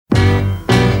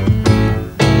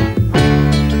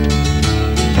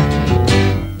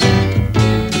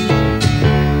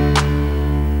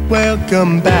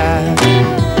welcome back.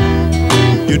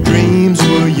 Your dreams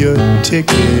were your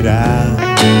ticket out.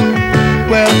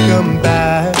 Welcome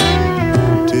back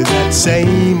to that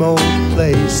same old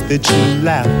place that you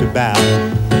laughed about.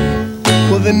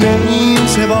 Well, the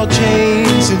names have all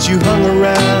changed since you hung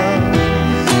around,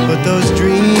 but those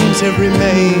dreams have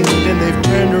remained and they've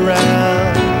turned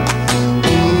around.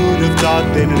 Who'd have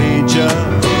thought they'd lead ya?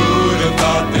 Who'd have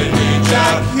thought they'd lead ya?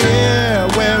 Back here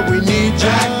where we need ya.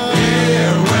 Back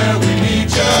here where we need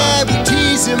ya. Yeah, we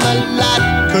tease him a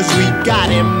lot, 'cause we got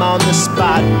him on the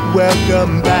spot.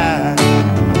 Welcome back.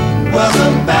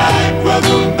 Welcome back,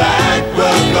 welcome back,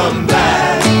 welcome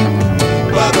back.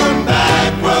 Welcome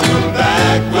back, welcome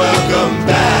back, welcome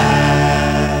back.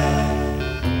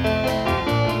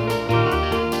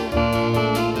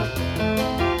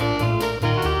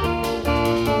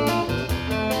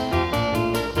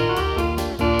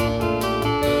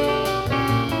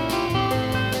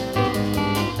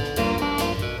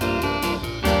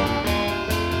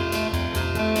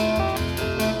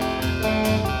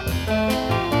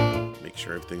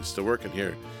 Everything's still working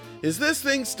here. Is this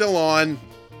thing still on?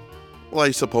 Well,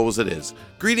 I suppose it is.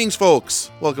 Greetings,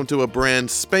 folks. Welcome to a brand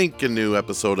spanking new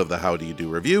episode of the How Do You Do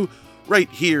Revue, right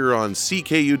here on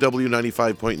CKUW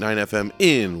 95.9 FM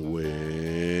in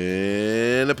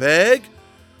Winnipeg,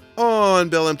 on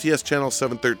Bell MTS Channel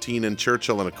 713 in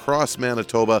Churchill and across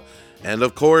Manitoba, and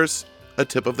of course, a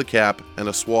tip of the cap and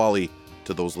a swally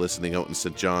to those listening out in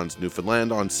St. John's,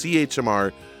 Newfoundland on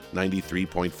CHMR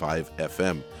 93.5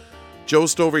 FM. Joe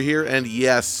Stover here, and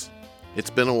yes,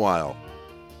 it's been a while.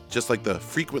 Just like the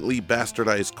frequently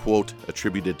bastardized quote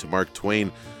attributed to Mark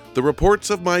Twain, the reports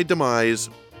of my demise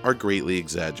are greatly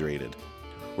exaggerated.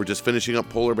 We're just finishing up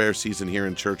polar bear season here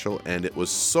in Churchill, and it was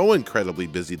so incredibly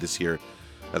busy this year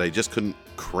that I just couldn't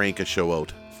crank a show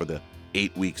out for the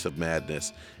 8 weeks of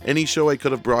madness. Any show I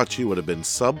could have brought you would have been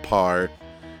subpar,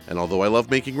 and although I love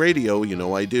making radio, you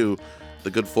know I do,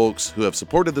 the good folks who have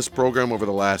supported this program over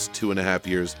the last 2.5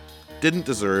 years didn't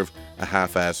deserve a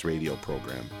half-ass radio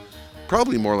program.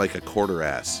 Probably more like a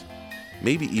quarter-ass.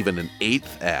 Maybe even an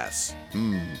eighth-ass.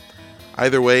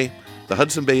 Either way, the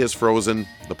Hudson Bay is frozen,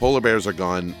 the polar bears are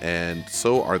gone, and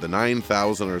so are the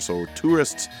 9,000 or so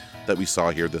tourists that we saw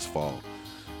here this fall.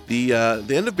 The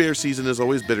end of bear season is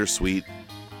always bittersweet.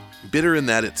 Bitter in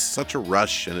that it's such a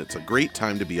rush and it's a great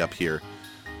time to be up here.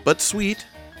 But sweet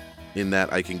in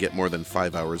that I can get more than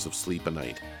 5 hours of sleep a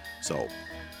night. So,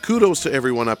 kudos to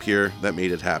everyone up here that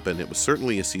made it happen. It was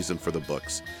certainly a season for the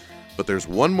books. But there's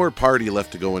one more party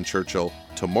left to go in Churchill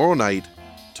tomorrow night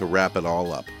to wrap it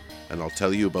all up. And I'll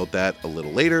tell you about that a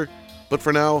little later. But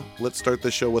for now, let's start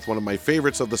the show with one of my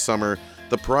favorites of the summer,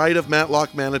 the pride of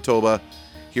Matlock, Manitoba.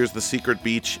 Here's the Secret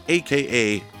Beach,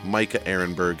 aka Micah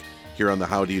Ehrenberg, here on the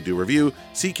How Do You Do Revue,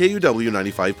 CKUW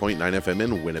 95.9 FM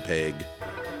in Winnipeg.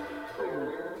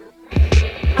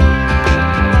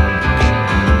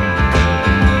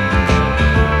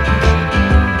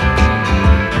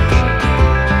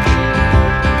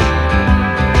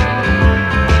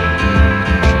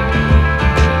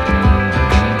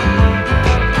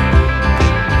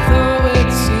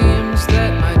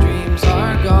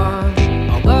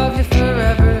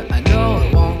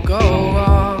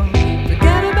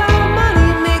 Forget about money,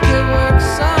 make it work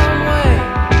some way.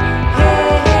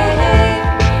 Hey, hey, hey.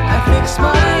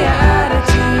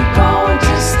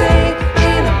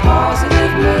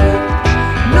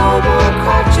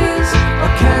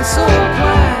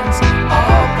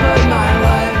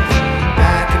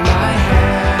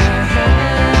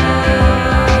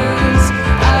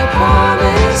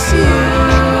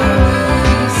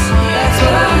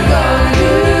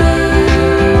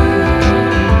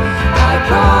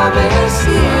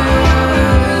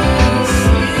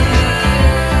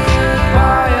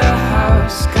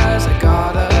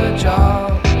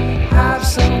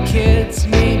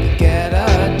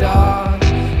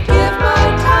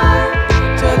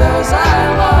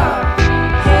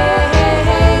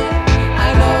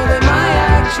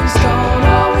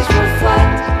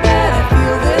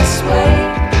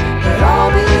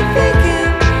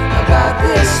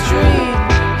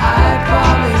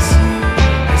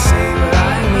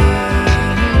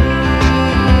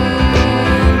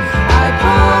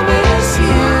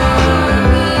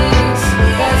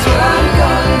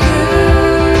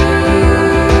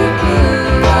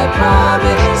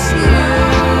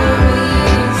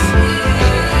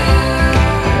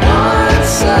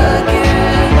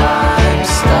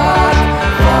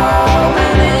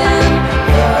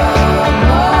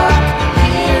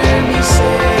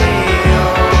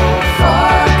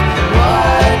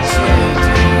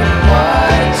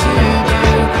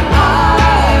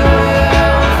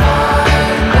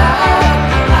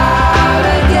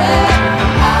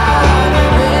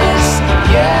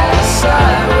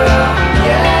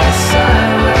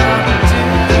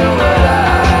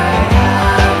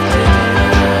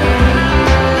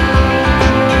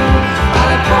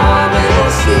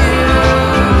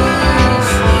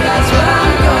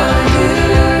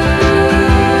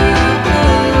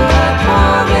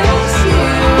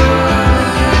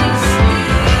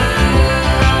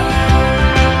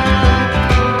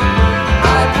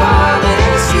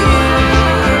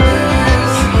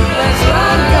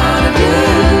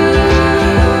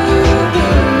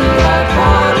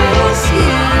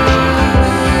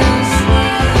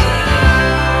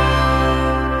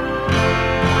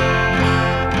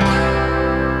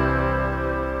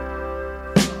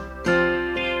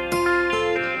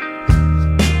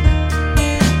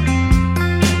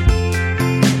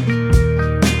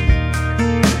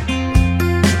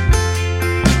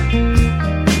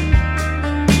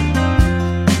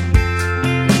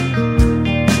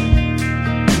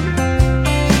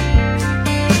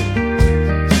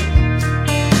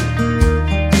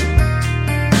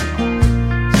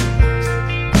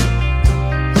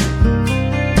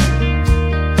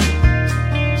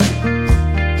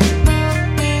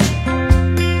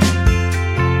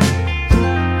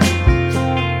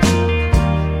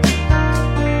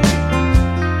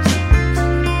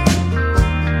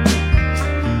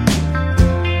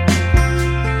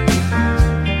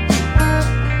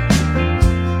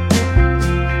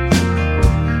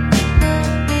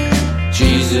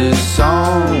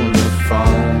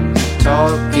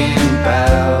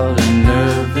 about a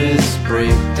nervous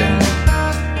breakdown.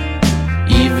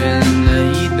 Even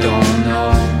he don't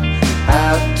know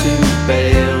how to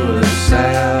bail us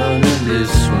out of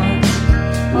this one.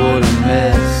 What a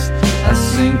mess. I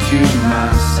sing to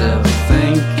myself,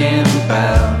 thinking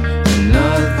about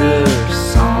another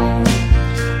song.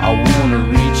 I wanna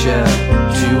reach out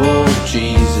to old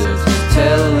Jesus,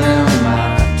 tell him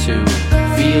not to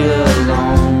feel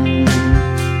alone.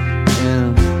 Yeah,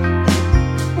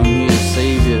 I'm here to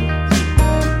save you.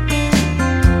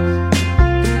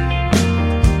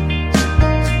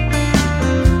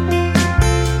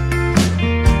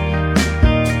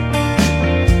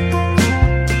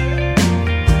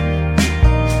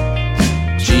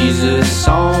 Jesus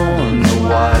on the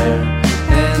wire,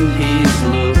 and he's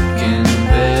looking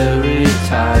very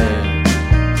tired.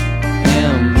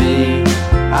 And me,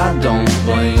 I don't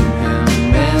blame him,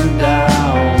 and I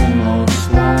almost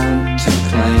want to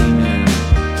claim him.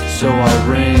 So I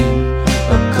ring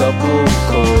a couple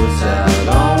chords out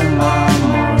on my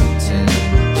Martin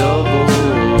double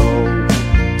O,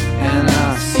 and I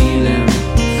see them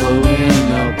floating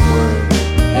upward,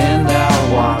 and I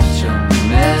watch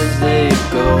them as they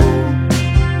go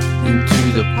into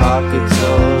the pockets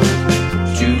of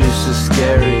Judas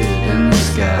Iscariot in the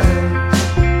sky.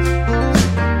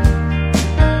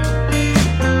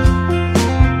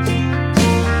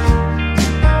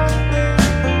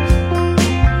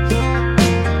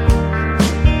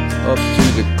 Up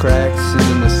through the cracks in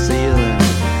the ceiling.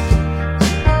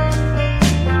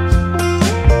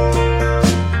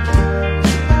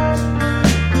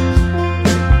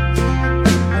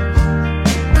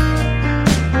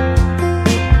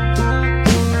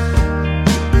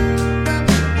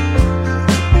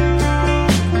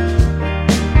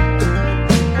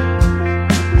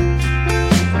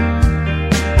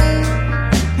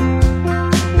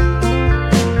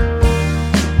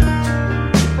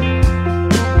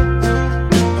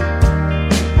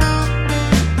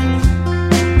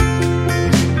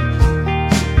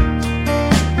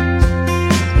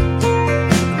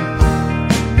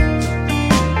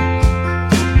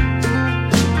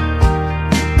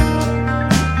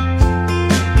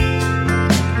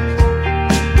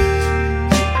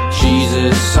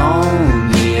 Jesus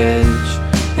on the edge,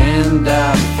 and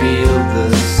I feel the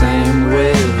same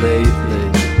way lately.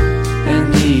 And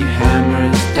he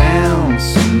hammers down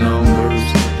some numbers,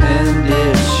 and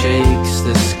it shakes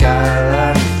the sky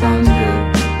like thunder.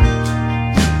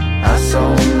 I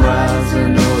saw him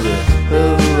rising over the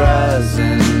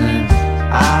horizon, and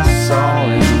I saw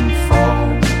him fall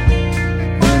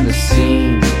when the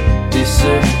scene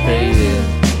dissipated,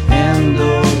 and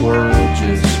the world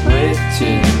just waited.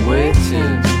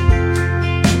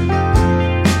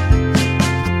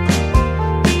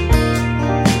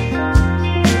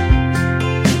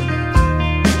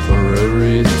 For a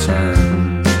return.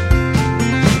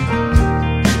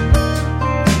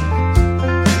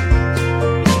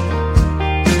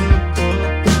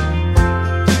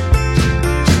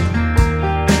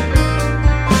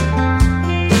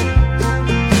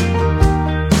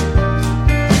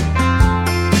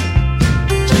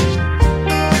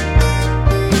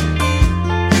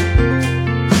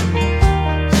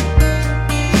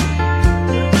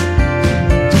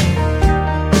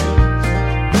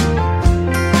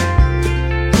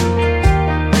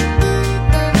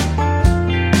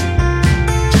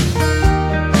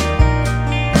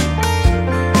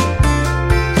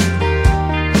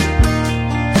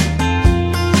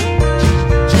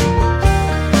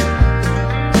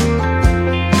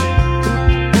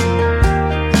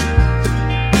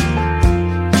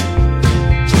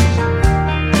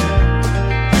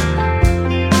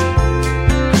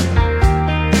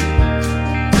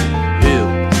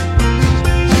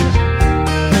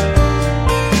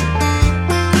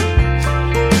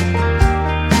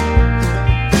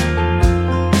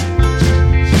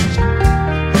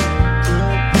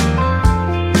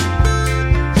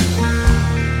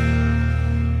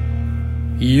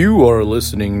 You are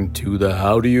listening to the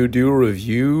How Do You Do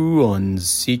Revue on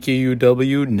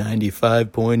CKUW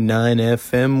 95.9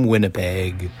 FM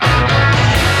Winnipeg. It's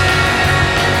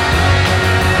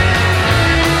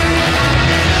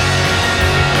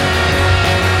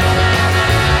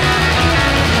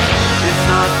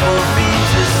not for me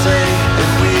to say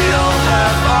that we all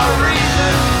have our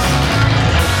reasons,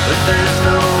 but there's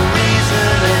no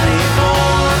reason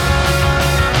anymore.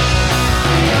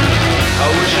 I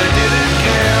wish I didn't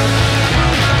care.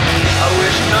 I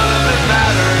wish none of it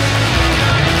mattered.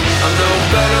 I'm no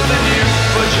better than you,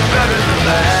 but you're better than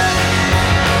that.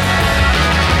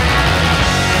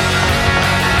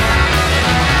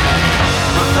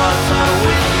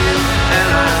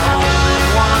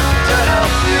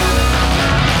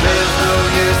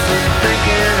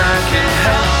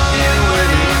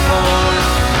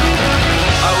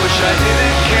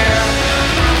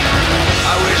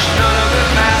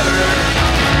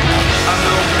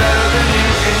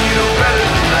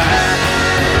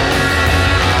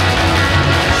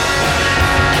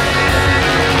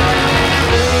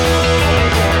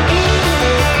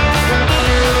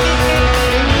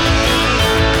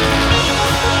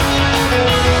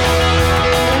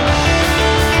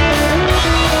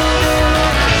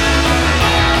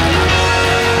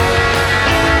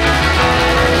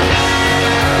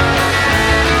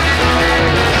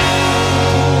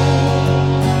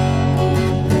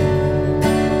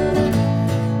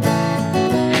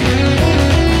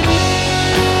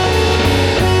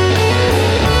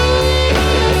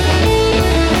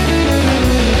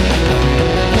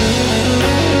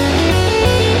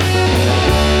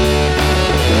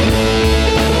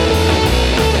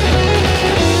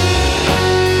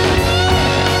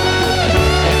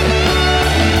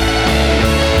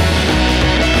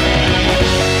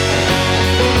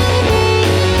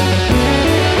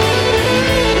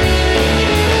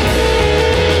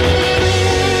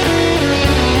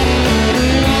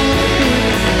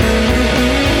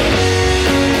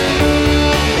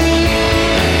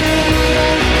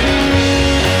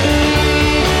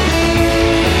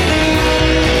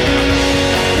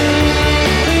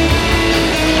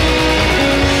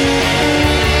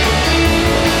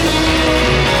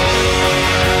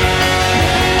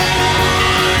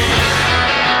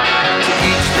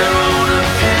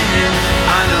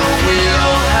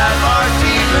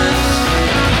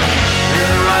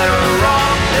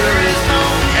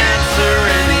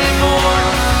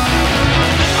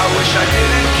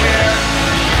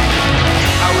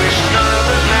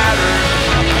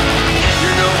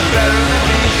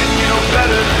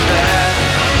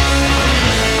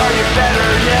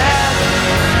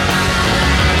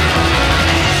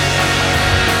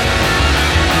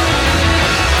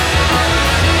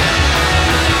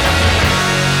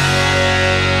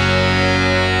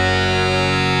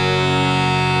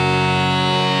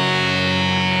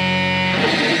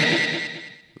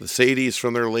 Sadies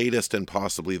from their latest and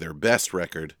possibly their best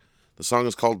record. The song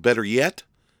is called Better Yet,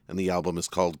 and the album is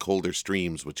called Colder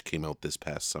Streams, which came out this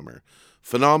past summer.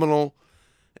 Phenomenal,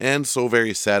 and so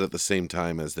very sad at the same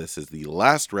time, as this is the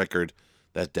last record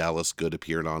that Dallas Good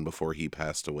appeared on before he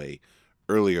passed away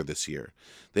earlier this year.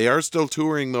 They are still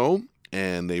touring, though,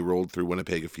 and they rolled through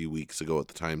Winnipeg a few weeks ago at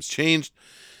the Times Changed,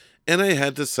 and I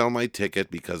had to sell my ticket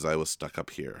because I was stuck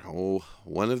up here. Oh,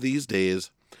 one of these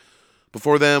days.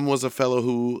 Before them was a fellow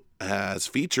who has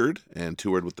featured and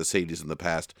toured with the Sadies in the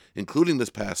past, including this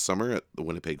past summer at the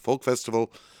Winnipeg Folk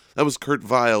Festival. That was Kurt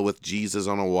Vile with Jesus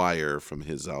on a Wire from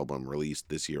his album released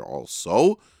this year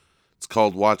also. It's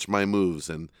called Watch My Moves,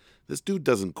 and this dude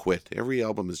doesn't quit. Every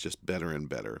album is just better and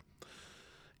better.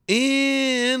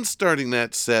 And starting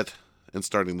that set and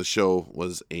starting the show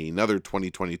was another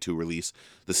 2022 release,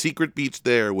 The Secret Beach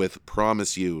There with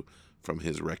Promise You from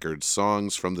his record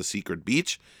Songs from the Secret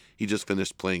Beach. He just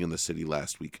finished playing in the city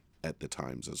last week at the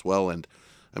Times as well, and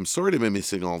I'm sorry to be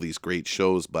missing all these great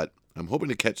shows, but I'm hoping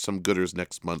to catch some gooders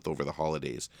next month over the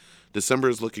holidays. December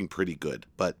is looking pretty good,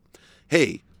 but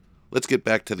hey, let's get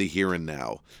back to the here and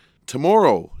now.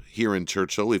 Tomorrow, here in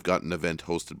Churchill, we've got an event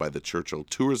hosted by the Churchill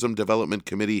Tourism Development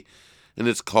Committee, and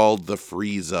it's called The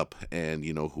Freeze Up, and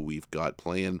you know who we've got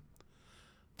playing?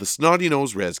 The Snotty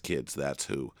Nose Res Kids, that's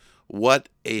who. What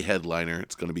a headliner.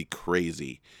 It's going to be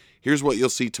crazy. Here's what you'll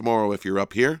see tomorrow if you're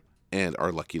up here and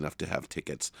are lucky enough to have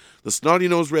tickets. The Snotty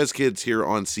Nose Res Kids here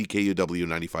on CKUW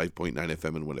 95.9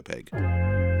 FM in Winnipeg.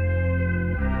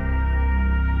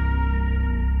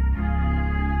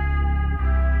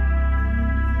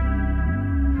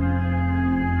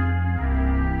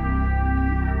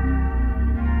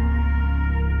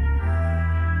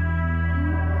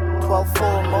 12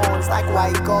 full moons like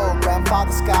white gold.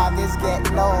 Grandfather sky is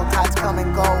getting old. Tides come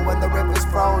and go when the river's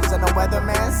froze. And the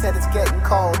weatherman said it's getting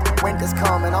cold. Winter's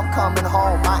coming, I'm coming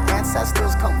home. My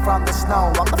ancestors come from the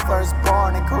snow. I'm the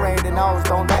firstborn and created nose.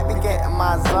 Don't let me get in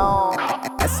my zone.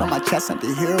 S on my chest, I'm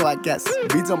the hero, I guess.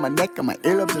 Beads on my neck and my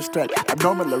earlobes are stretched.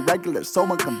 Abnormal, irregular, so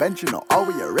unconventional. Are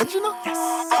we original? Yes.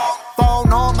 Phone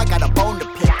home, I got a bone to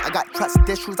pick. I got trust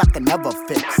issues I can never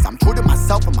fix. I'm true to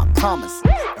myself and my promise.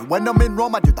 And when I'm in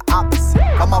Rome, I do the opposite.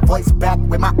 Got my voice back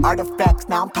with my artifacts.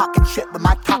 Now I'm talking shit with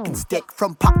my talking stick.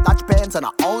 From pop-notch bands on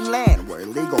our own land, where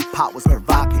illegal pot was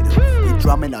provocative. We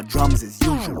drumming our drums as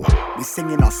usual. We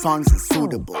singing our songs as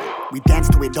suitable. We dance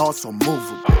to it all so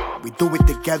movable. We do it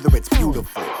together, it's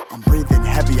beautiful. I'm breathing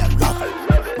heavy, I love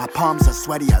it. My palms are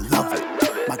sweaty, I love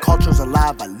it. My culture's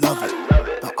alive, I love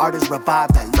it. The art is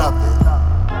revived, I love it.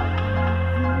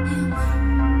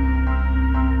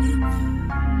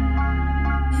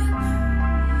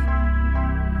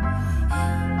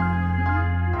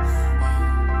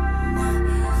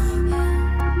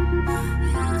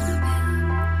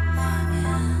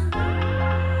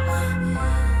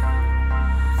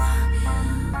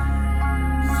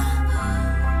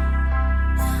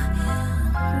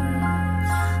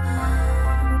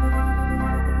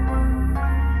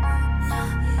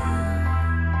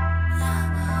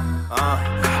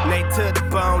 To the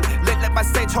bone, lit like my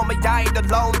stage, homie, I ain't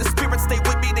alone. The spirit stay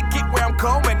with me to get where I'm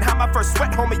going. How my first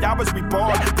sweat, homie, I was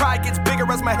reborn. Pride gets bigger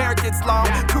as my hair gets long.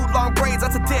 2 long braids,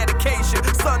 that's a dedication.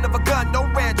 Son of a gun, no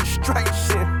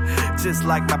registration. Just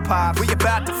like my pop, we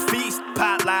about to feast.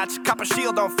 Potlatch, copper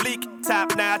shield on fleek,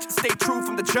 top notch. Stay true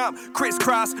from the jump,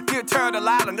 crisscross. Dear Turtle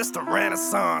Island, it's the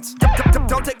Renaissance.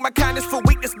 Don't take my kindness for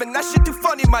weakness, man, that shit too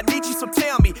funny, my Nietzsche. So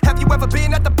tell me, have you ever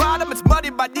been at the bottom? It's muddy,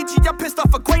 my Nietzsche. I'm pissed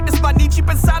off for greatness, my Nietzsche.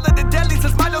 Been silent and deadly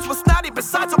since my nose was snotty.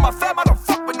 Besides on my fam, I don't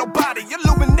fuck with nobody.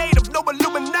 Illuminative, no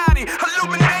Illuminati.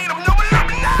 Illuminative, no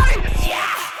Illuminati. Yeah.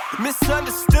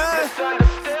 Misunderstood,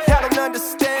 I don't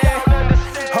understand.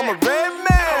 I'm a red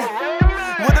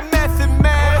man with a method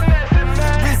man.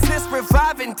 Resist,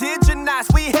 revive,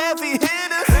 indigenize. We heavy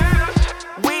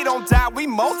hitters. We don't die, we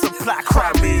multiply.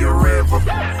 Cry me a river.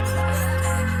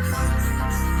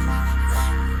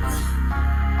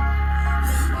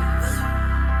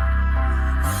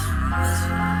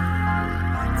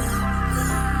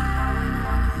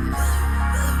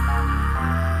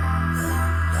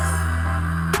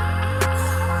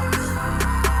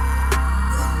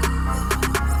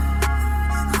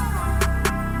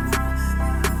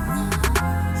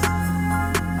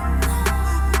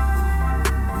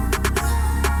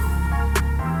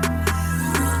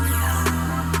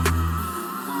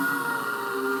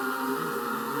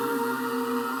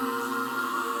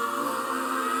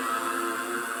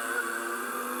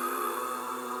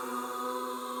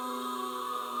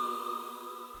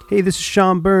 Hey, this is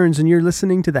Sean Burns, and you're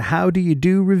listening to the How Do You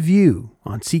Do Revue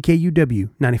on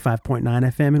CKUW 95.9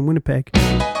 FM in Winnipeg.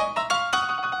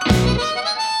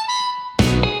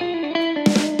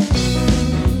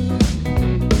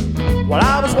 While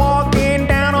I was walking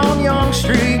down on Young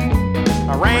Street,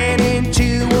 I ran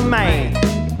into a man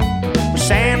with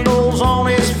sandals on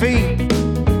his feet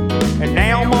and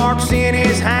nail marks in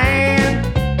his hand.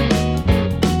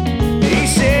 He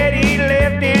said he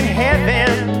lived in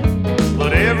heaven,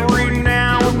 but every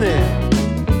now and then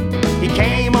he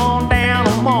came on down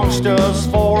amongst us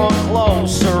for a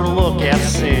closer look at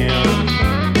sin.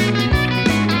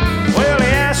 Well, he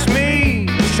asked me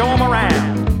to show him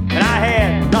around, and I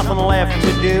had nothing left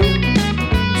to do.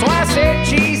 So I said,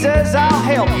 Jesus, I'll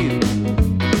help you.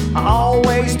 I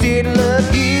always did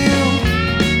love you.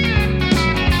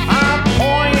 I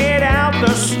pointed out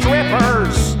the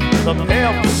strippers, the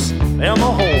pimps, and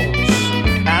the whores,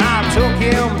 and I took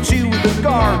him to the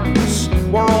gardens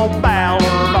where old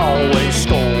Ballard always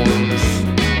scores.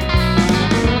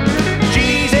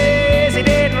 Jesus, he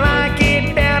didn't like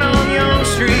it down on Young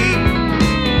Street,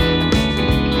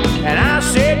 and I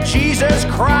said, Jesus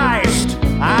Christ,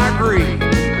 I agree.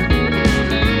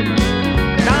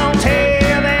 Don't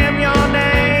tell them your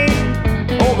name,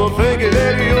 or they'll think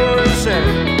that you're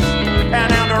insane,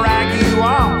 and they'll drag you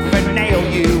off and nail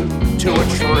you to a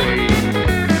tree.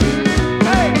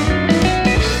 Hey!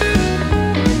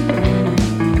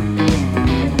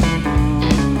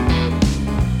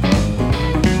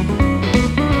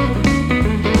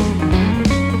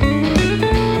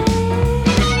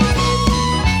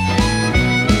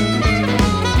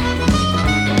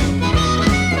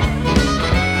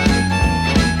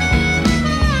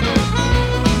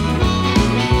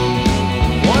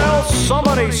 Well,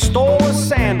 somebody stole his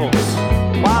sandals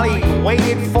while he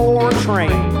waited for a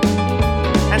train.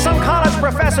 And some college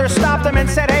professor stopped him and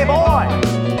said, hey boy,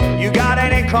 you got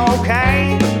any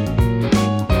cocaine?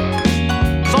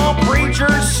 Some preacher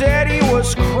said he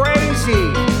was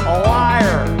crazy, a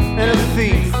liar and a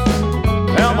thief.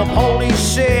 And the police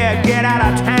said, get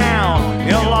out of town,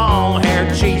 you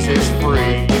long-haired Jesus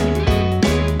freak.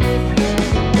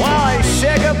 Well, he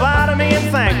said goodbye to me and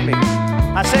thanked me.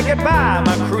 I said goodbye,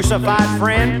 my crucified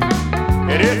friend.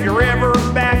 And if you're ever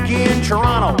back in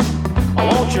Toronto,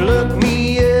 won't you look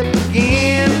me up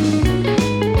again?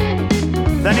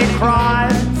 Then he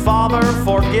cried, Father,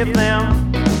 forgive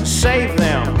them, save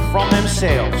them from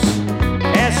themselves.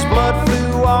 As blood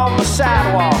flew off the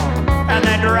sidewalk, and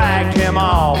they dragged him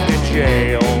off to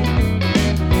jail.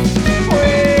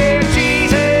 Well,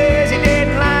 Jesus, he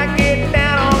didn't like it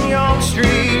down on Young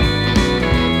Street,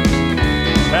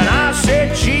 and I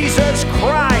said, Jesus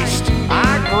Christ,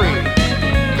 I agree.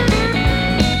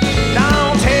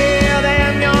 Don't tell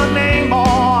them your name,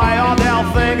 boy, or they'll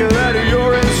think that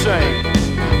you're insane,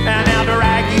 and they'll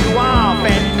drag you off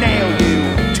and nail you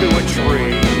to a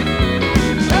tree.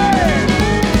 Hey!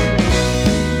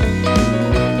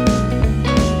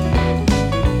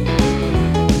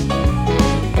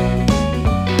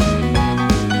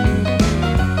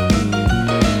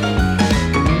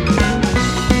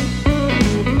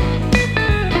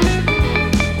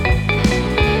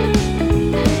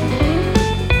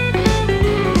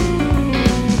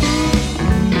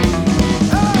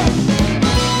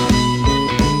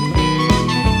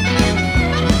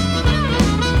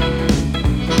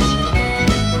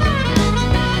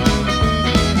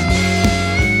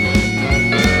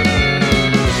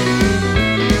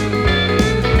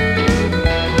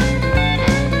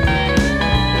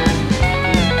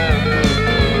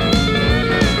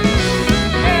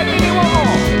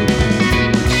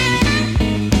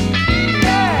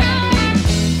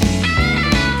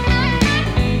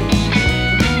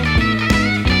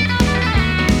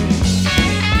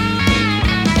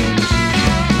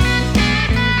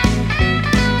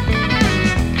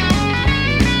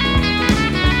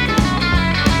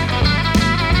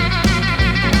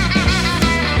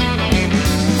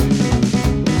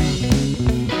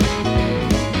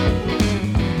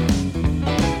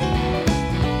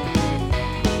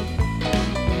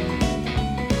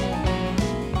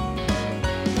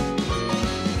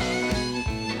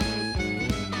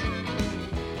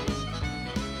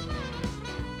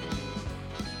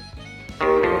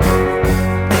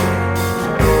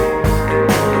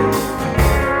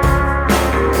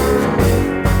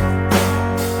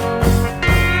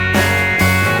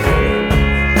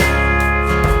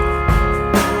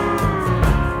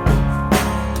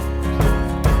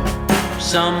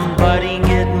 Somebody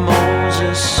get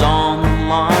Moses on the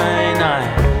line.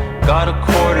 I got a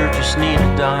quarter, just need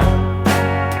a dime.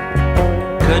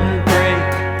 Couldn't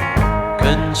brake,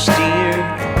 couldn't steer,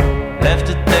 left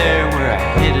it there where I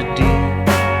hit a deer.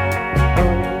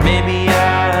 Maybe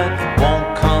I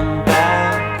won't come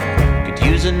back, could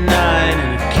use a night in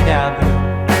a cabin.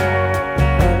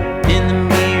 In the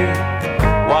mirror,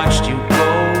 watched you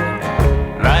go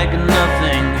like enough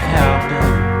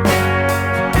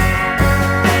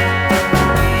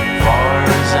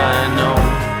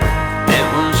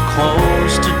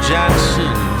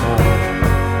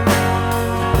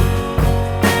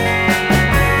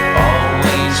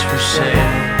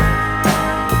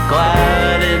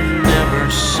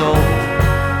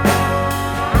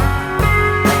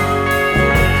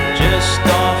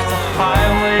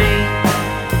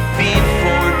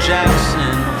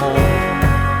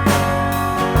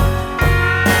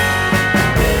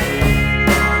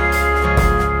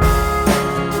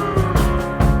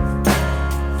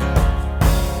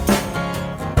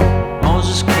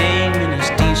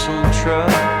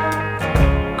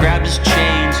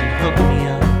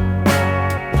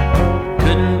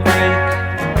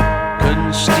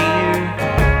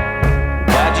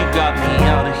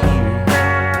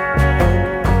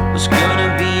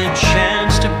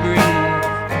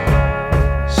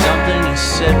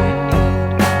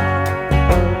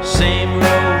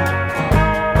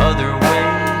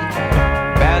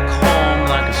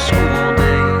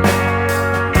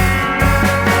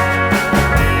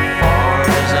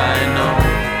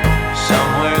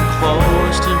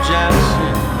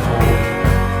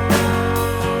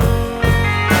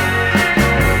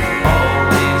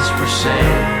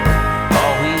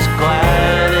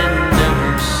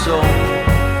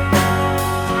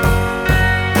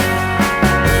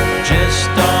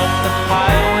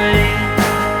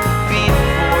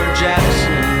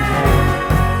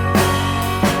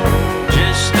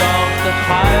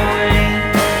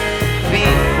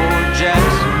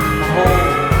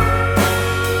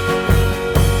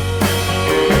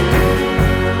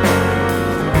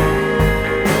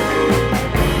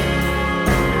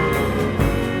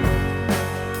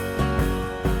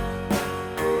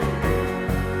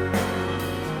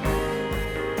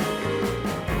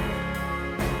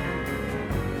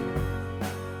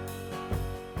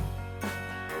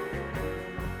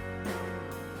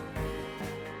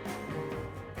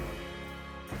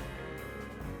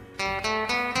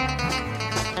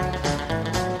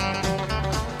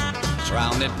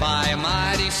Surrounded by a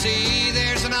mighty sea,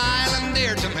 there's an island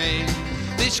dear to me,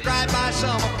 described by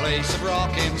some a place of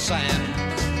rock and sand.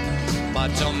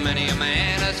 But so many a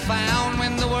man has found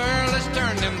when the world has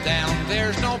turned him down,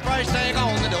 there's no price tag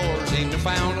on the doors in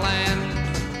Newfoundland.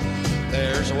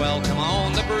 There's a welcome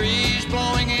on the breeze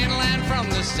blowing inland from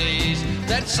the seas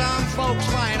that some folks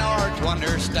find hard to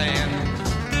understand.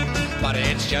 But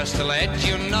it's just to let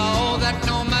you know that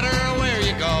no matter where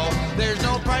you go, there's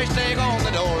no price tag on the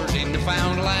doors in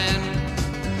Newfoundland.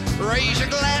 Raise your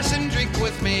glass and drink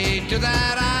with me to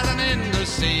that island in the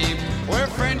sea, where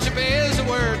friendship is a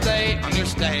word they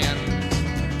understand.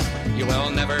 You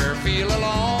will never feel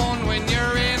alone when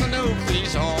you're in a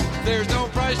Newfie's home. There's no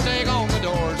price tag on the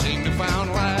doors in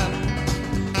Newfoundland.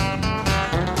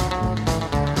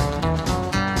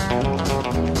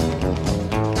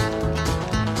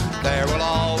 There will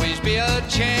always be a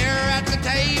chair at the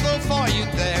table for you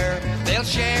there. They'll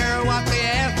share what they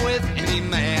have with any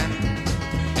man.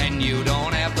 And you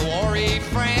don't have to worry,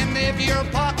 friend, if your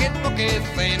pocketbook is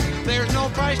thin. There's no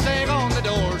price tag on the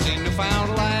doors in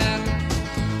Newfoundland.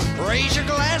 Raise your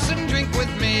glass and drink with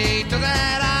me to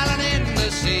that island in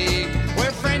the sea,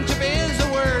 where friendship is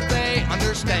a word they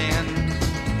understand.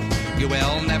 You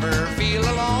will never feel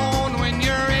alone when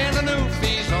you're in a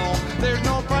Newfie's home. There's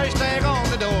no price tag on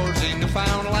the doors in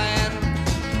Newfoundland.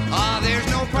 Ah, there's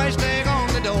no price tag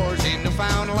on the doors in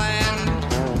Newfoundland.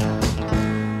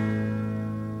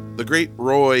 The great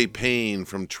Roy Payne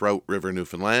from Trout River,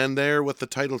 Newfoundland, there with the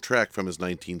title track from his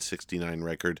 1969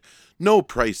 record, No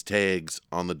Price Tags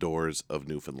on the Doors of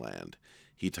Newfoundland.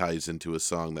 He ties into a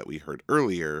song that we heard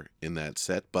earlier in that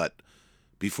set, but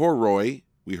before Roy,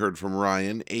 we heard from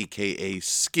Ryan, a.k.a.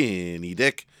 Skinny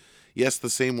Dick. Yes, the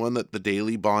same one that the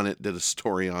Daily Bonnet did a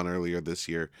story on earlier this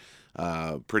year.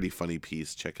 Pretty funny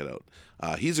piece. Check it out.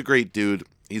 He's a great dude.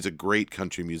 He's a great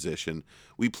country musician.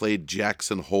 We played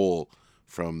Jackson Hole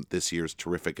from this year's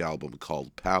terrific album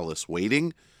called Palace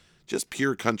Waiting. Just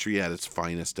pure country at its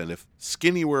finest, and if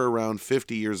Skinny were around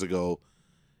 50 years ago,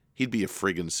 he'd be a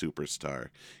friggin' superstar.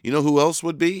 You know who else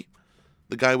would be?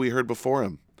 The guy we heard before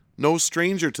him. No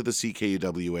stranger to the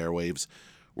CKUW airwaves.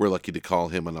 We're lucky to call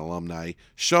him an alumni.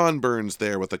 Sean Burns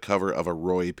there with a cover of a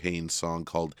Roy Payne song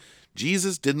called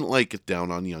Jesus Didn't Like It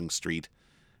Down on Yonge Street.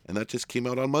 And that just came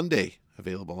out on Monday.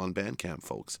 Available on Bandcamp,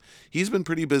 folks. He's been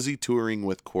pretty busy touring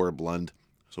with Cor Blund,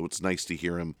 so it's nice to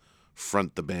hear him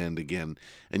front the band again.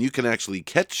 And you can actually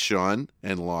catch Sean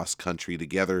and Lost Country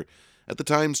together at the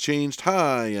Times Changed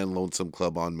High and Lonesome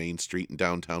Club on Main Street in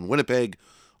downtown Winnipeg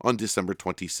on December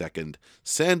 22nd,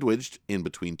 sandwiched in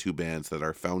between two bands that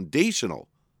are foundational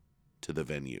to the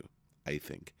venue, I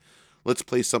think. Let's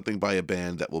play something by a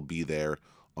band that will be there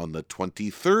on the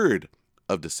 23rd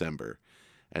of December.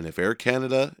 And if Air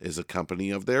Canada is a company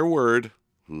of their word,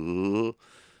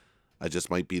 I just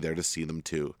might be there to see them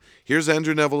too. Here's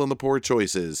Andrew Neville and the Poor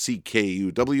Choices,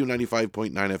 CKUW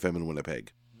 95.9 FM in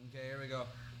Winnipeg. Okay, here we go.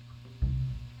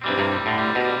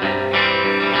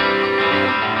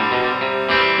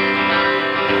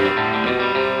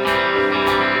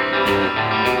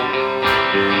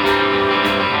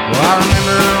 Well, I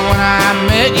remember when I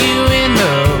met you in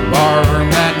the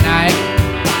barroom that night.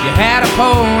 You had a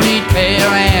ponytail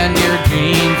and your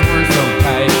jeans were so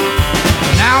tight.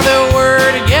 Now that we're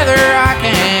together, I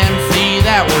can see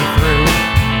that we're through.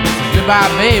 So goodbye,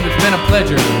 babe, it's been a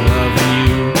pleasure loving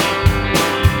you.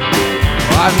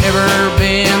 Well, I've never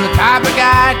been the type of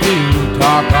guy to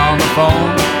talk on the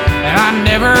phone, and I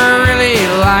never really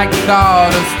liked the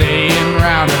thought of staying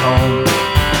around at home.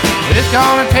 But it's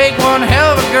gonna take one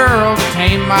hell of a girl to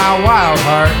tame my wild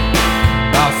heart.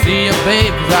 I'll see you,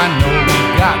 babe, 'cause I know we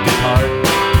got to part.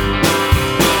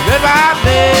 Goodbye,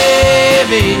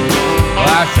 baby. Well,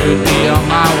 I should be on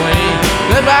my way.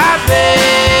 Goodbye,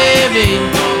 baby.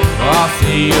 Well, I'll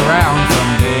see you around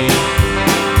someday.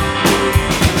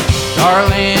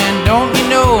 Darling, don't you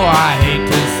know I hate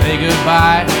to say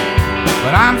goodbye,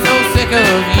 but I'm so sick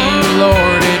of you,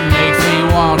 Lord, it makes me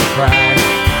want to cry.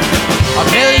 I'll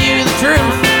tell you the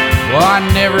truth, well, I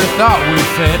never thought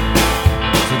we'd fit.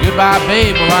 So goodbye,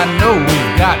 babe, well, I know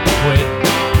we've got to quit.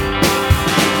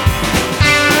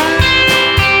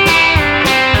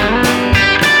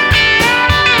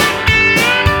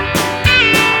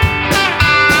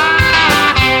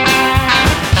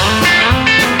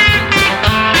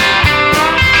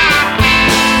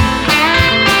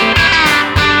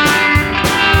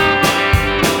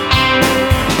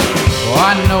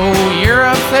 I know you're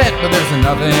upset, but there's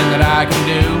nothing that I can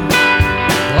do.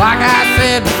 Like I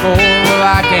said before, well,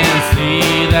 I can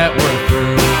see that we're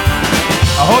through.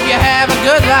 I hope you have a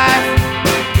good life,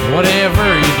 whatever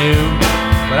you do.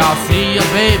 but I'll see you,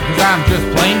 babe, 'cause I'm just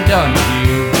plain done with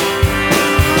you.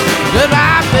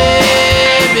 Goodbye,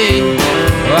 baby.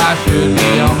 Well, I should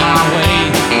be on my way.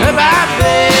 Goodbye,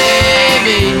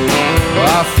 baby. Well,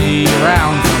 I'll see you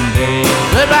around someday.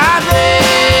 Goodbye,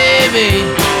 baby.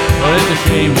 Well, it's a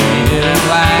shame we didn't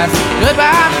last.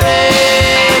 Goodbye,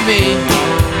 baby.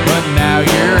 But now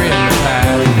you're in the past.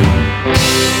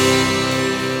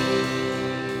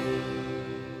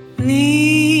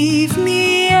 Leave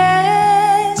me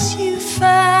as you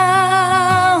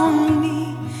found me.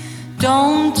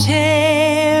 Don't terrorize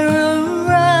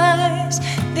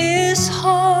this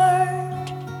heart.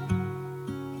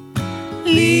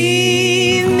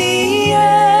 Leave me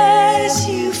as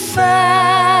you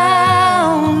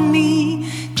found me.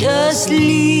 Just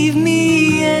leave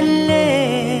me and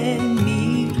let me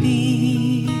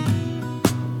be.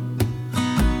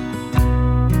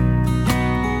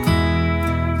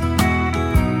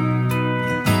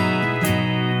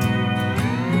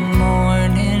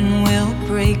 Morning will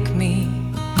break me,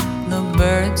 the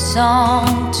bird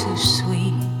song too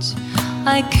sweet.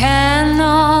 I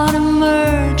cannot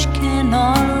emerge,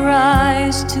 cannot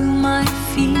rise to my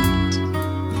feet.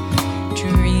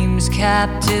 Dreams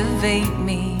captivate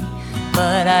me,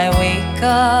 but I wake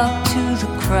up to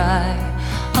the cry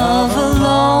of a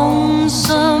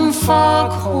lonesome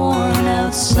foghorn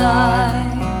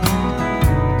outside.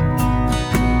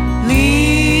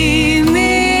 Leave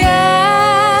me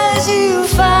as you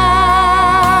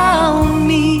found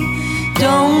me.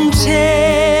 Don't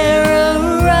terrorize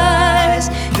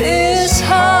this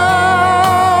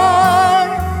heart.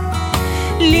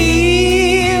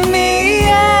 Leave me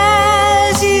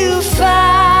as you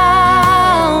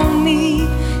found me.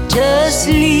 Just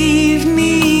leave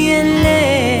me and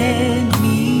let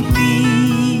me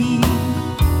be.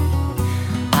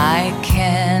 I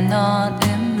cannot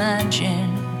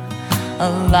imagine a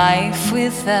life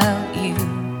without you,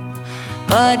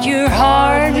 but you're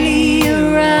hardly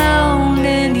around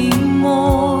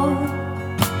anymore.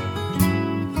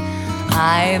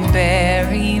 I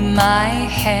bury my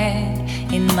head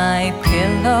in my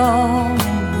pillow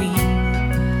and weep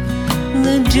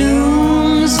the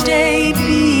doomsday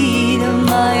beat of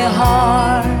my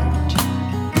heart.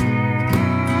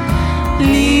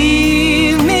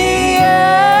 Leave me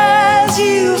as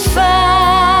you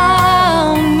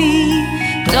found me.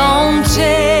 Don't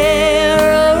terrorize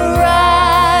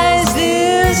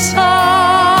this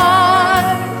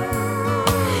heart.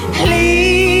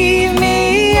 Leave me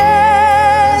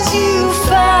as you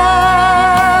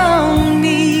found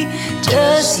me.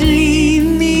 Just leave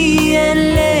me and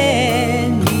let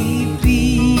me be.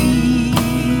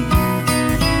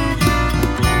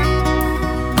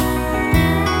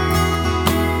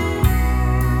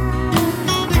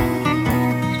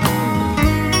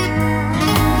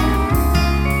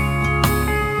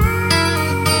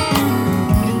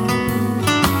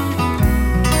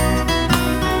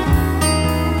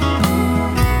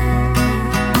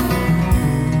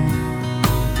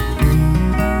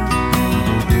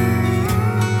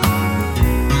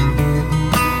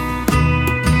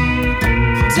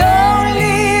 Don't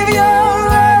leave your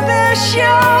rubbish,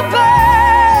 your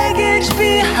baggage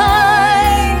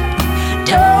behind.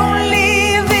 Don't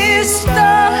leave these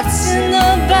thoughts in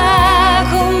the back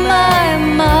of my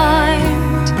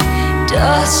mind.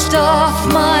 Dust off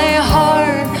my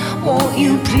heart, won't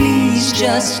you please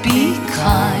just be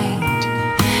kind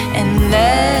and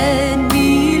let me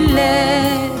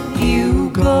let you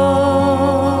go.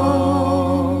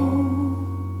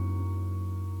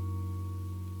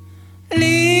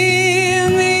 Leave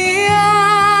me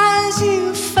as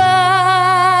you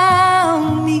found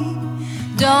me.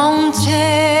 Don't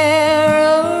terrorize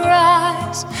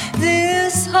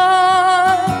this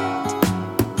heart.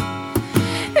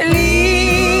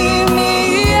 Leave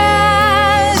me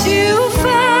as you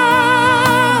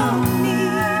found me.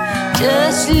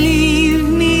 Just leave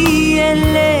me and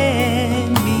let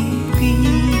me be.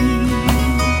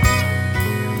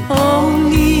 Oh,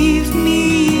 leave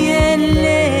me and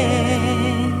let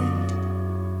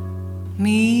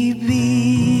me be.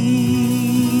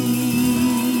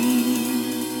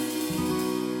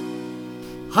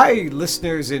 Hi,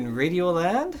 listeners in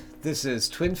Radioland. This is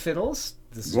Twin Fiddles.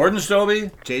 This is Gordon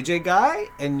Stobie, JJ Guy,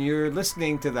 and you're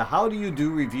listening to the How Do You Do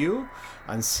Revue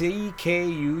on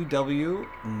CKUW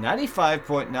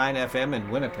 95.9 FM in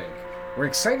Winnipeg. We're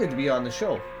excited to be on the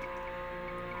show.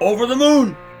 Over the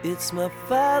Moon. It's my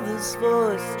father's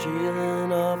voice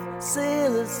trailing off,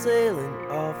 sailors sailing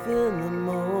off in the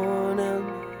morning.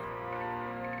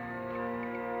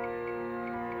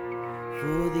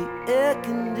 For the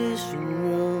air-conditioned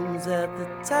rooms at the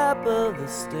top of the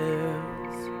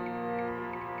stairs.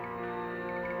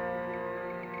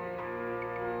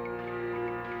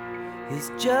 He's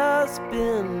just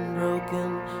been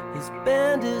broken, his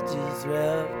bandages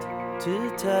wrapped too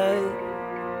tight.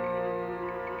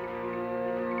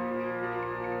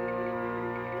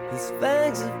 His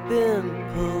fangs have been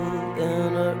pulled,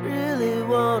 and I really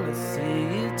wanna see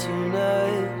you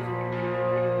tonight.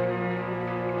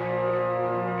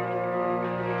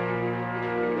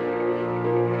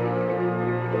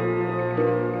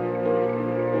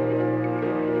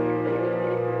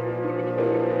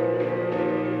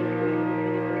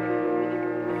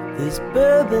 There's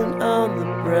bourbon on the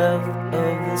breath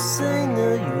of the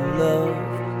singer you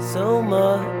love so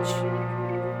much.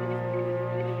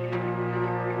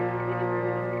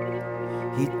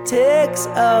 He takes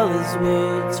all his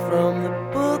words from the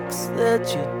books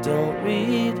that you don't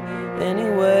read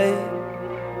anyway.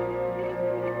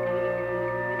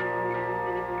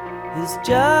 He's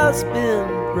just been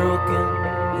broken,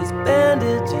 his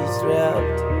bandages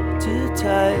wrapped too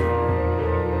tight.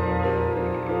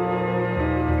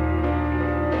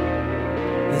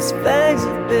 His fangs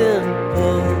have been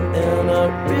pulled, and I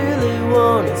really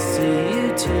wanna see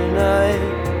you tonight.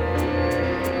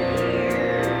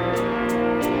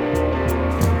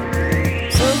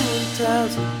 Someone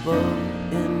ties a bow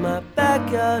in my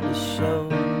backyard to show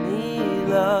me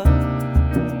love.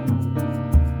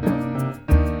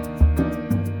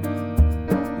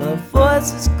 My voice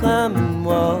is climbing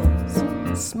walls,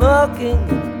 smoking,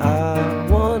 and I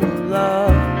wanna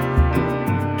love.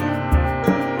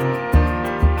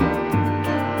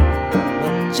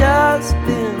 Just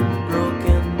been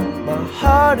broken, my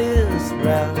heart is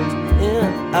wrapped in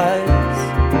ice.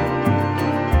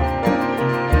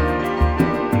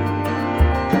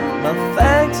 My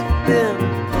fangs have been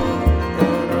pulled,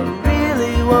 and I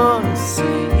really wanna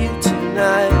see you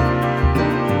tonight.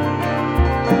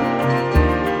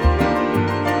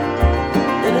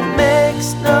 And it makes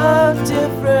no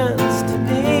difference to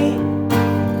me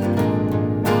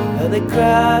how they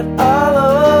cried all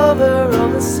over on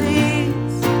the sea.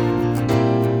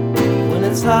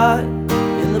 It's hot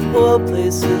in the poor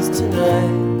places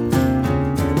tonight.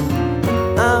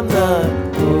 I'm not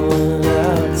going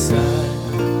outside.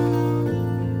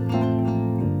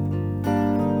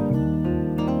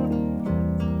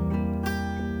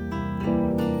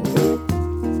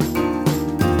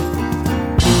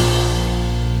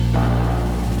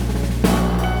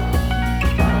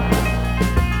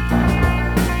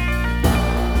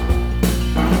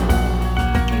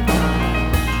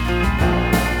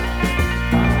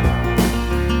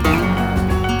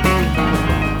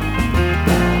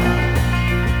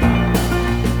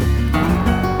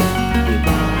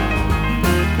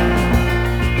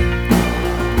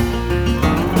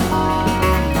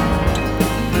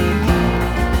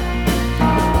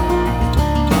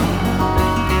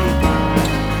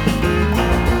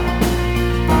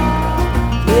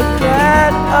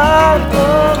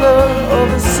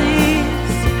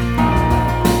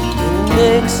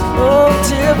 Makes no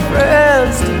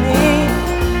difference to me,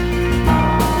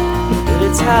 but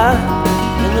it's hot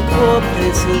in the poor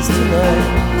places tonight.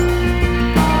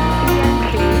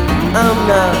 I'm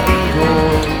not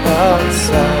going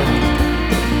outside.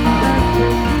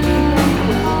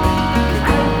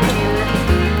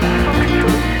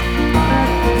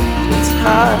 It's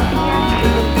hot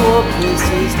in the poor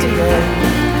places tonight.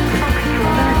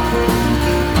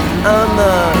 I'm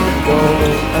not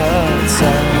going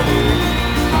outside.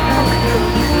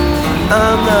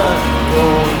 I'm not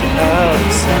going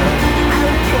outside.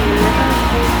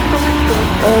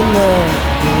 I'm not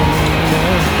going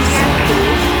outside.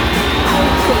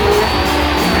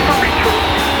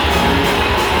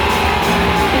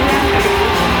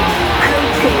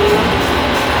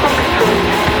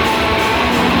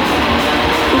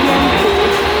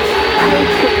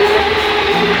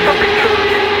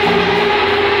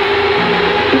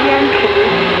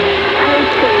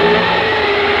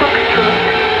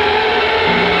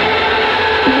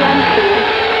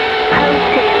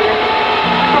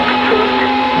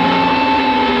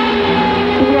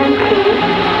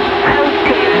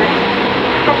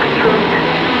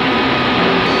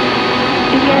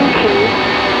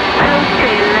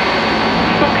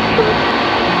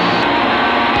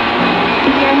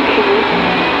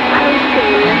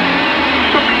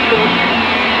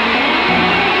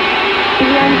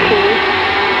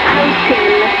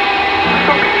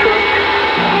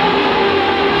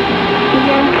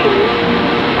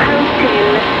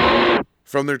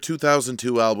 From their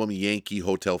 2002 album Yankee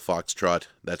Hotel Foxtrot,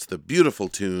 that's the beautiful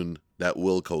tune that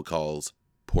Wilco calls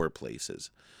Poor Places.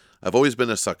 I've always been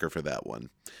a sucker for that one.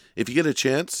 If you get a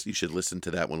chance, you should listen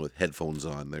to that one with headphones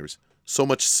on. There's so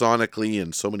much sonically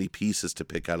and so many pieces to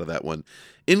pick out of that one,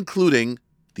 including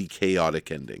the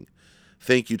chaotic ending.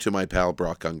 Thank you to my pal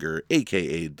Brock Unger,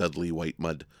 a.k.a. Dudley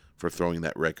Whitemud, for throwing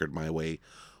that record my way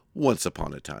once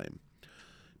upon a time.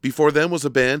 Before them was a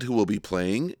band who will be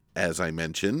playing, as I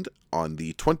mentioned, on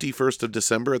the 21st of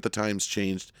December at the Times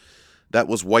Changed. That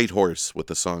was Whitehorse with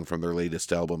the song from their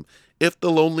latest album, If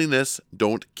the Loneliness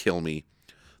Don't Kill Me.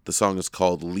 The song is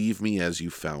called Leave Me As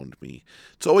You Found Me.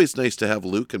 It's always nice to have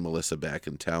Luke and Melissa back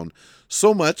in town,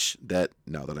 so much that,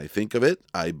 now that I think of it,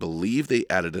 I believe they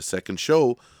added a second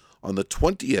show on the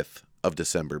 20th of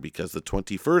December because the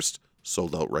 21st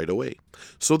sold out right away.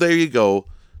 So there you go,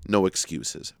 no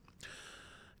excuses.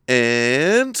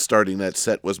 And starting that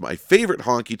set was my favorite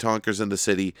honky-tonkers in the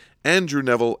city, Andrew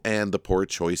Neville and the Poor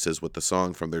Choices, with the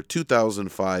song from their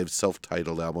 2005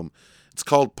 self-titled album. It's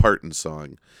called Partin'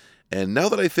 Song. And now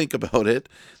that I think about it,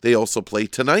 they also play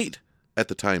tonight at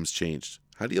the Times Changed.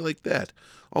 How do you like that?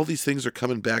 All these things are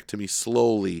coming back to me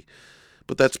slowly,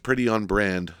 but that's pretty on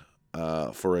brand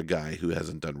for a guy who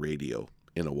hasn't done radio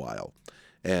in a while.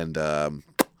 And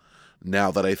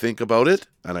now that I think about it,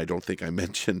 and I don't think I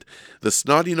mentioned the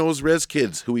Snotty Nose Rez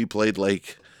Kids, who he played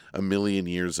like a million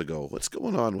years ago. What's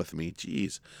going on with me?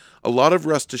 Jeez. A lot of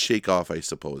rust to shake off, I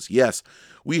suppose. Yes,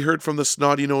 we heard from the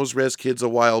Snotty Nose Rez Kids a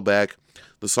while back.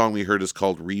 The song we heard is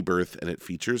called Rebirth, and it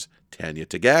features Tanya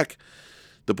Tagak.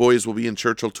 The boys will be in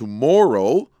Churchill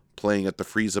tomorrow, playing at the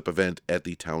Freeze Up event at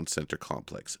the Town Center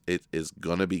Complex. It is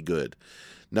gonna be good.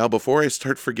 Now, before I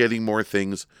start forgetting more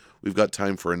things, we've got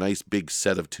time for a nice big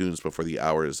set of tunes before the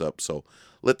hour is up, so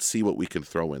let's see what we can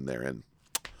throw in there. And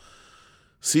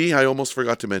see, I almost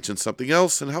forgot to mention something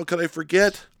else, and how could I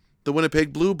forget? The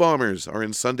Winnipeg Blue Bombers are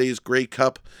in Sunday's Grey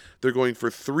Cup. They're going for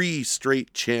 3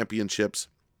 straight championships,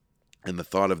 and the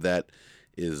thought of that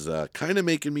is kind of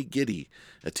making me giddy.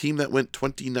 A team that went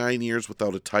 29 years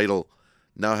without a title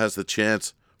now has the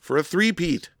chance for a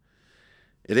three-peat.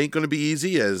 It ain't going to be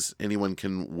easy, as anyone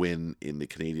can win in the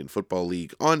Canadian Football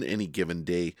League on any given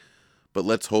day, but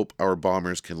let's hope our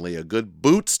Bombers can lay a good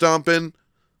boot stomping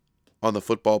on the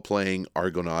football-playing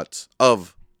Argonauts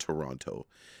of Toronto.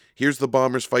 Here's the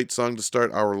Bombers fight song to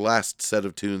start our last set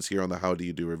of tunes here on the How Do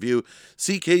You Do Review.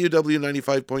 CKUW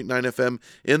 95.9 FM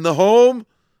in the home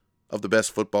of the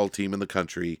best football team in the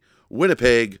country,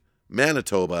 Winnipeg,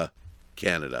 Manitoba,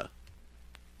 Canada.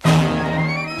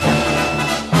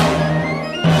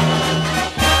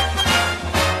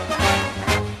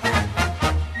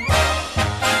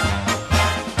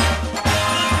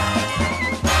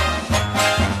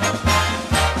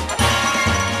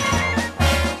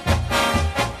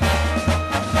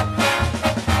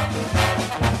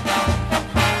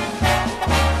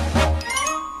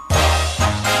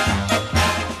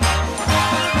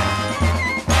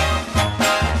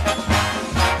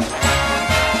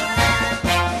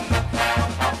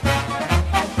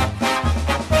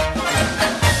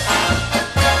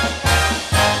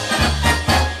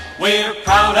 We're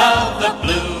proud of the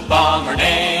Blue Bomber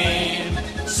name,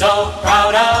 so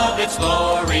proud of its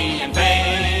glory and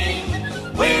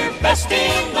fame. We're best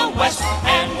in the West,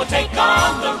 and we'll take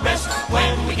on the rest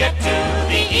when we get to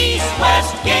the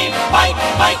East-West game. Fight,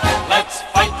 fight, let's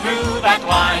fight through that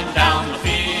line down the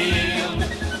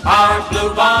field. Our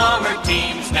Blue Bomber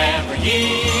teams never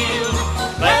yield.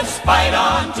 Let's fight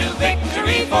on to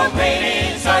victory, for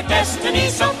great is our destiny.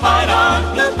 So fight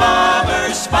on, Blue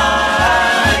Bombers,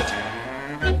 fight!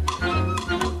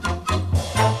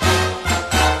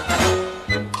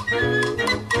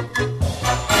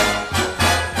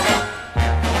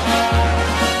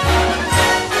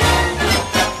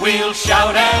 We'll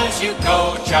shout as you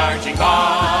go charging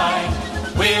by.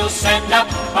 We'll send up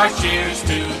our cheers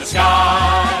to the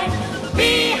sky.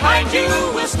 Behind you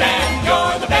we'll stand,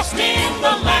 you're the best in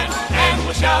the land, and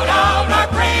we'll shout out our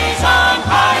praise on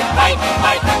high. Fight,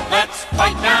 fight, let's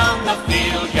fight down the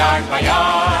field yard by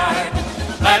yard.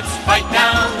 Let's fight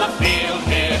down the field,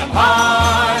 hit 'em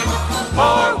hard.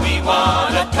 For we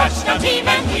want a touchdown team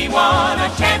and we want a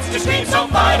chance to scream. So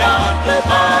fight on, Blue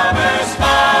Bombers,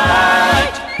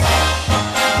 fight!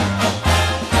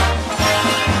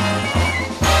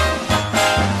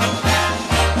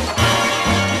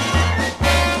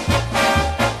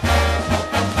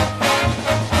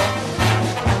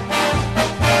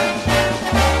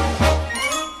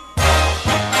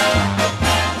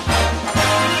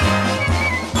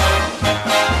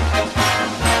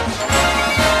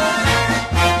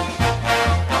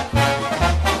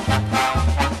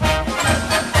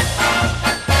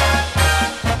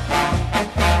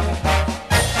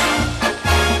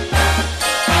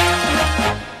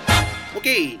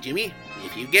 Okay, Jimmy,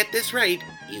 if you get this right,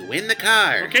 you win the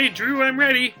car. Okay, Drew, I'm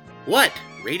ready. What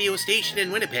radio station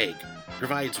in Winnipeg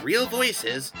provides real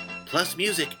voices plus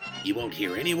music you won't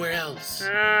hear anywhere else.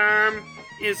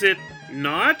 Is it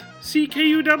not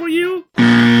CKUW?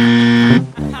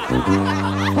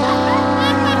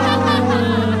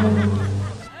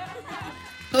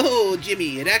 Oh,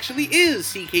 Jimmy, it actually is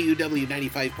CKUW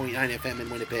 95.9 FM in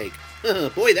Winnipeg.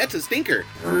 Boy, that's a stinker.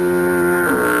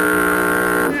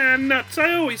 Nuts,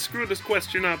 I always screw this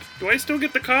question up. Do I still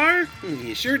get the car?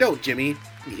 You sure don't, Jimmy.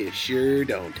 You sure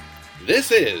don't.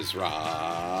 This is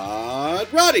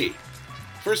Roddy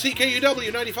for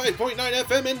CKUW 95.9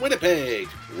 FM in Winnipeg,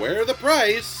 where the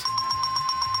price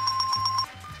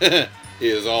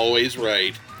is always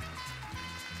right.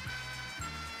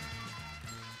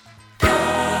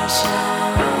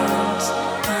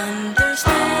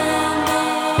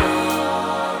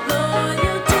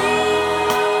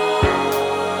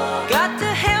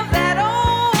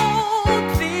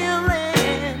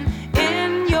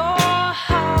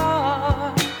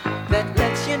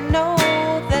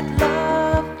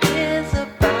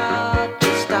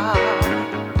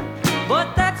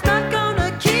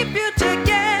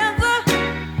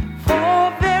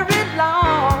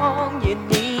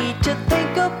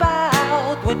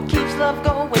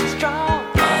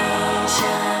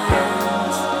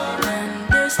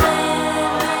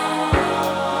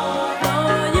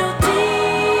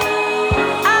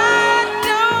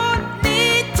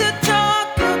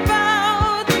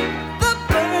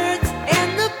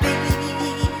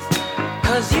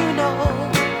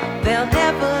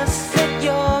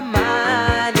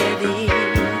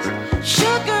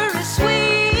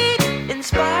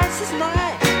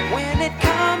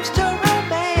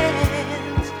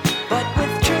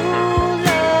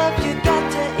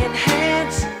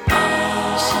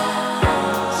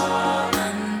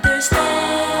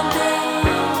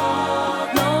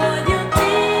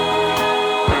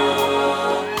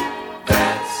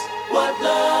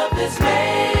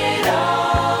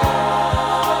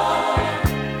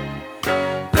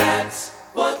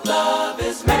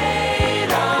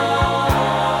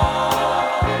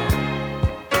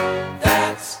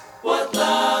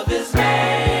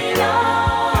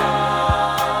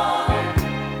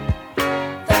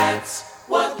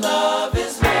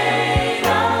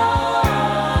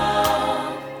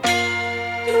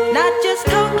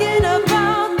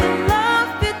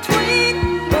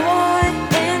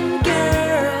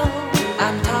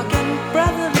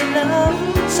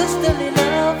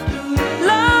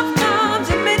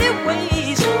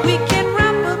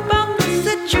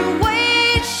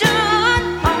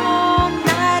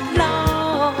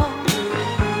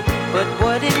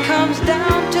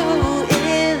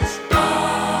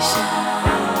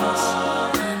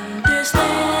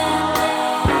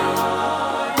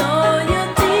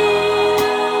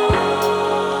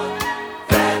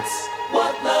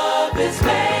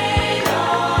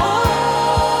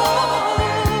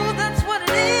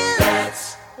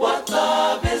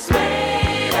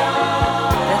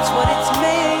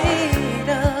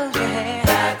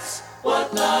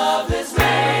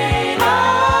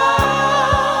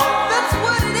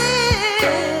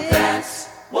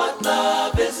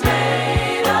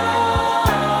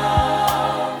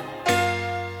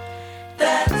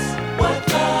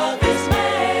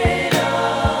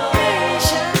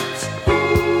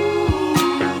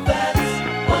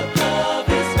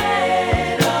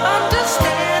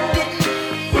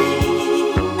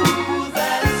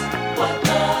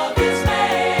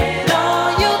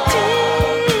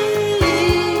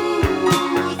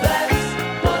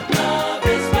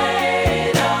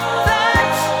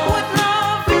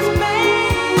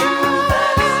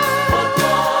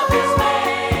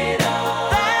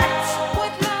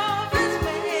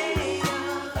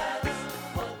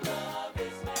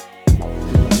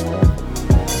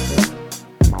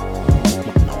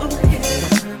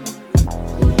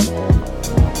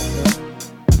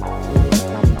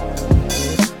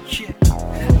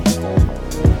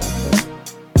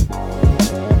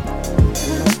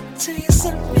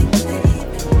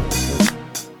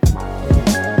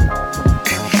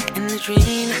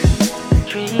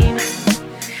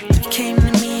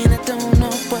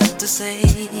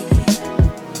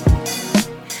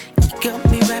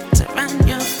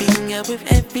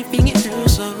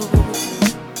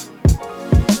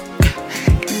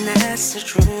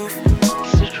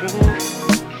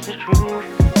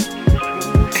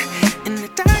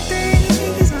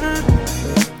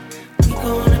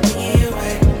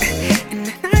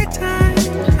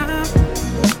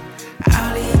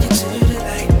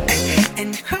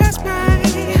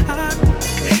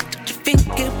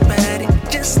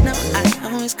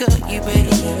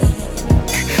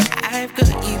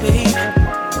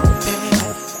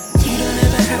 You don't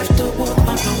ever have to walk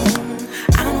alone.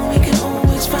 I know we can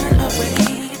always find a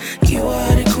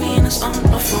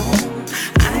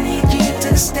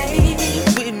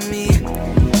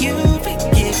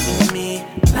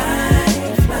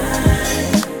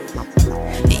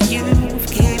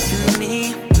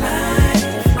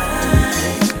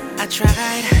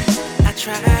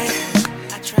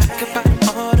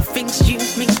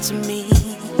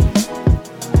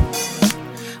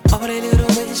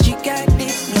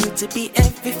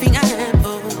everything I am.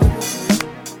 Oh,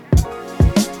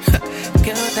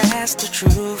 girl, that's the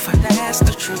truth. That's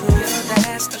the truth.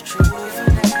 That's the truth.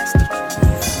 That's the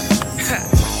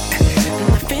truth.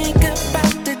 And I think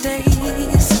about the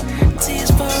days,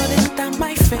 tears falling down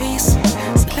my face.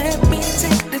 So let me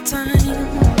take the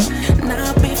time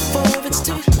now before it's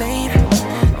too late.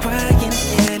 Crying,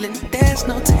 yelling, there's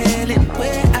no telling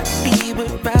where I'd be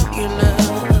without your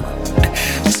love.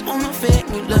 Just wanna fake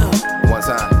you love. One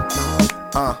time.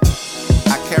 I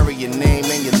carry your name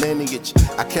and your lineage.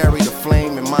 I carry the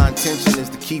flame, and my intention is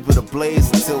to keep it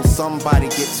ablaze until somebody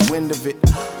gets wind of it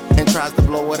and tries to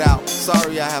blow it out.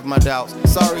 Sorry, I have my doubts.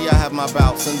 Sorry, I have my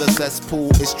bouts. In the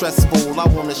cesspool, it's stressful. I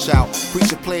wanna shout.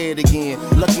 Preacher, play it again.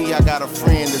 Lucky I got a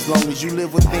friend. As long as you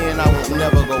live within, I will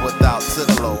never go without. To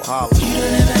the low, holla. You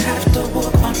don't ever have to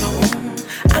walk alone.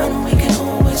 I know we can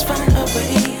always find a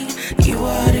way. You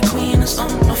are the queen that's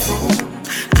on the throne.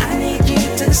 I need you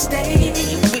to stay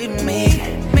with me.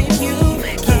 You've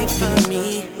given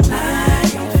me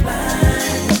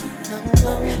lifeline.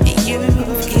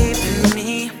 You've given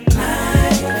me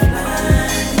lifeline.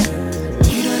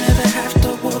 You don't ever have to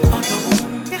walk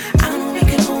alone. I know we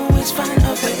can always find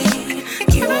a way.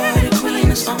 You are the queen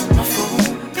that's on the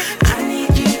throne. I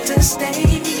need you to stay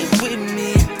with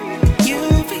me.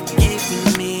 You've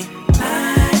given me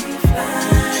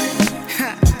lifeline.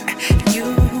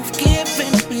 You've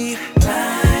given me lifeline.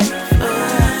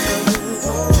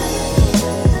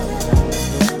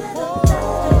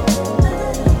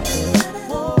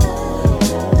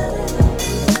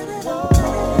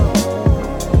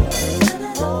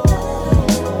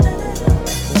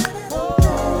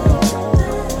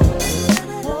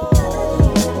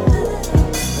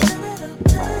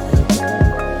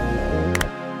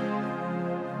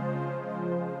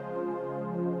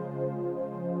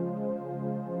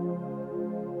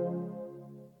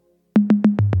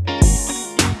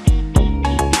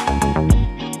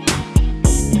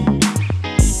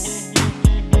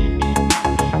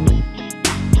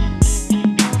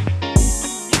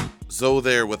 Zoe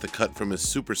there with a cut from his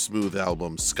super smooth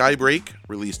album Skybreak,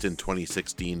 released in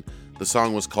 2016. The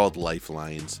song was called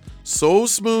Lifelines. So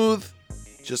smooth,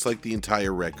 just like the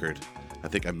entire record. I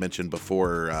think I mentioned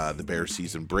before the Bear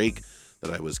season break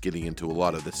that I was getting into a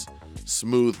lot of this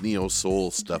smooth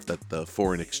neo-soul stuff that the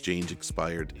Foreign Exchange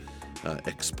inspired.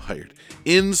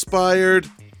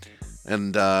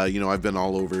 And, I've been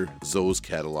all over Zoe's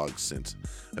catalog since.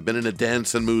 I've been in a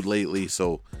dancing mood lately,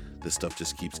 so this stuff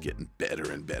just keeps getting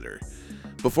better and better.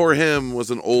 Before him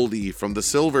was an oldie from the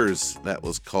Silvers that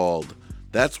was called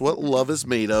That's What Love Is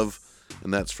Made Of,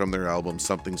 and that's from their album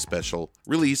Something Special,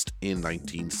 released in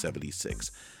 1976.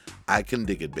 I can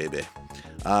dig it, baby.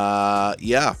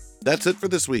 That's it for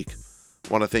this week. I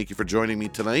want to thank you for joining me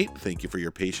tonight. Thank you for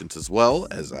your patience as well,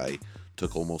 as I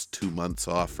took almost 2 months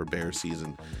off for Bear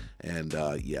season. And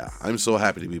I'm so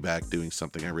happy to be back doing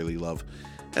something I really love,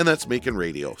 and that's making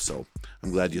radio, so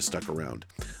I'm glad you stuck around.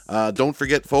 Don't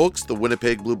forget, folks, the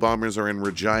Winnipeg Blue Bombers are in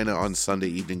Regina on Sunday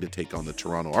evening to take on the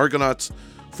Toronto Argonauts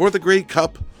for the Grey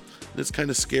Cup. And it's kind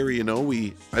of scary,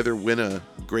 we either win a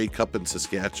Grey Cup in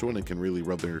Saskatchewan and can really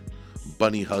rub their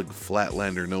bunny hug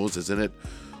Flatlander noses in it,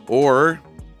 or,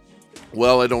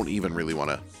 well, I don't even really want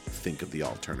to think of the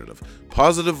alternative.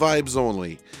 Positive vibes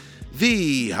only.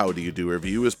 The How Do You Do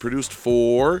Revue is produced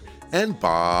for and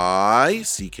by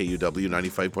CKUW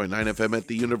 95.9 FM at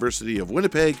the University of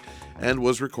Winnipeg and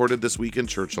was recorded this week in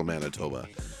Churchill, Manitoba.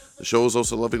 The show is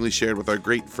also lovingly shared with our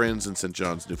great friends in St.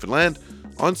 John's, Newfoundland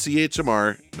on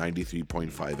CHMR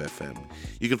 93.5 FM.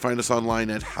 You can find us online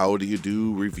at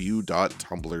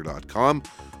howdoyoudoreview.tumblr.com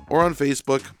or on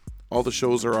Facebook. All the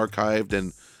shows are archived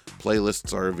and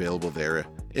playlists are available there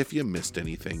if you missed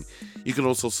anything. You can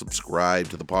also subscribe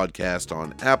to the podcast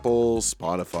on Apple,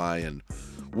 Spotify, and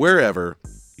wherever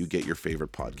you get your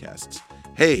favorite podcasts.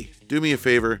 Hey, do me a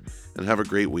favor and have a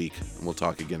great week, and we'll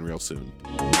talk again real soon.